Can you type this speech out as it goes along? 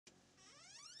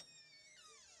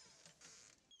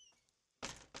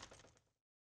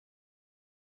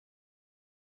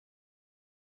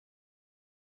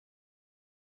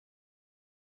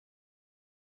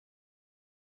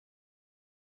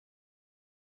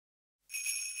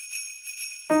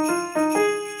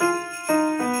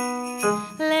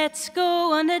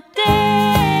on a date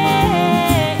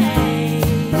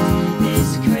this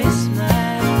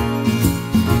Christmas.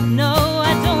 No,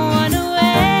 I don't want to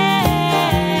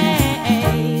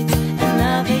wait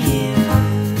another year.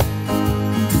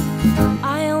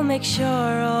 I'll make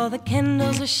sure all the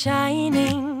candles are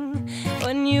shining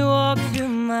when you walk through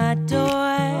my door.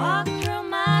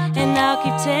 And I'll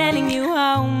keep telling you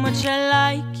how much I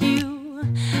like you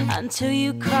until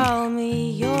you call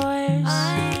me yours.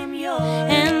 I'm yours.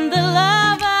 And the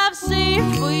love I've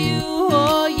saved for you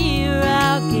all year,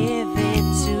 I'll give it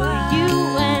to you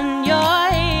when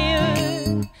you're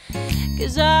here.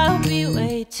 'Cause I'll be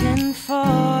waiting for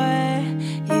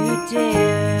you,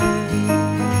 dear.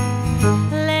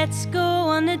 Let's go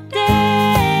on a date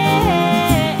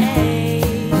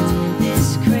this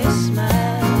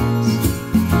Christmas.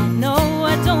 No,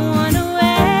 I don't want to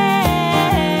wait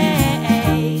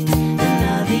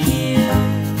another year.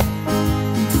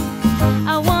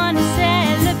 I want to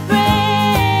celebrate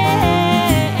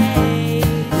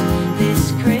this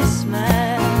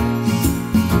Christmas.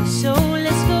 So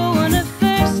let's go on a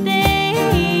first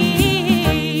date,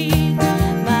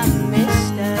 my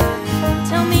mister.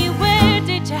 Tell me, where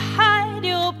did you hide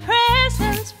your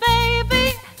presents, baby?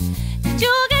 Did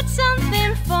you get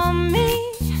something for me?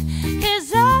 'Cause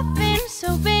I've been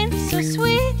so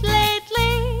sweet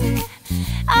lately.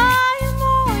 I am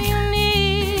all you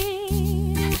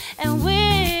need, and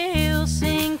we'll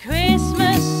sing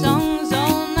Christmas songs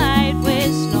all night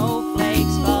with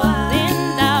snowflakes falling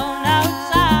down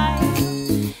outside.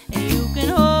 And you can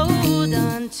hold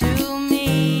on to me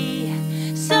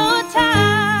so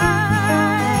tight.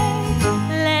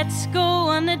 Let's go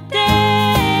on a date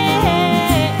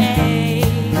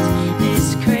this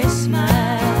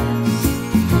Christmas.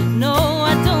 No,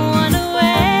 I don't want to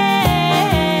wait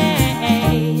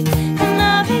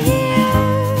another year.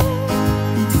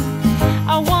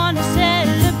 I want to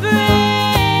celebrate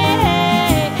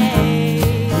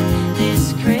this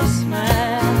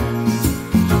Christmas.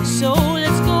 So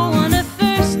let's go on a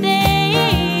first date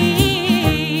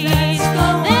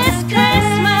this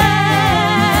Christmas.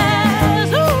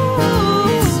 Ooh,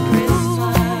 this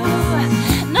Christmas.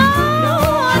 No,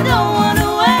 I don't want to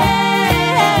wait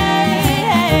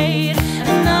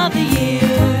another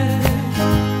year.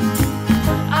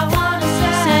 I want to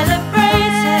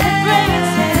celebrate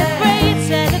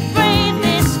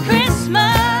this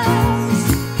Christmas.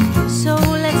 So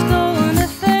let's go on a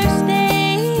first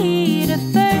date, a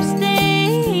first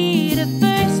date, a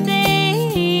first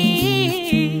date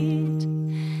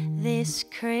this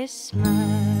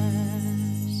Christmas.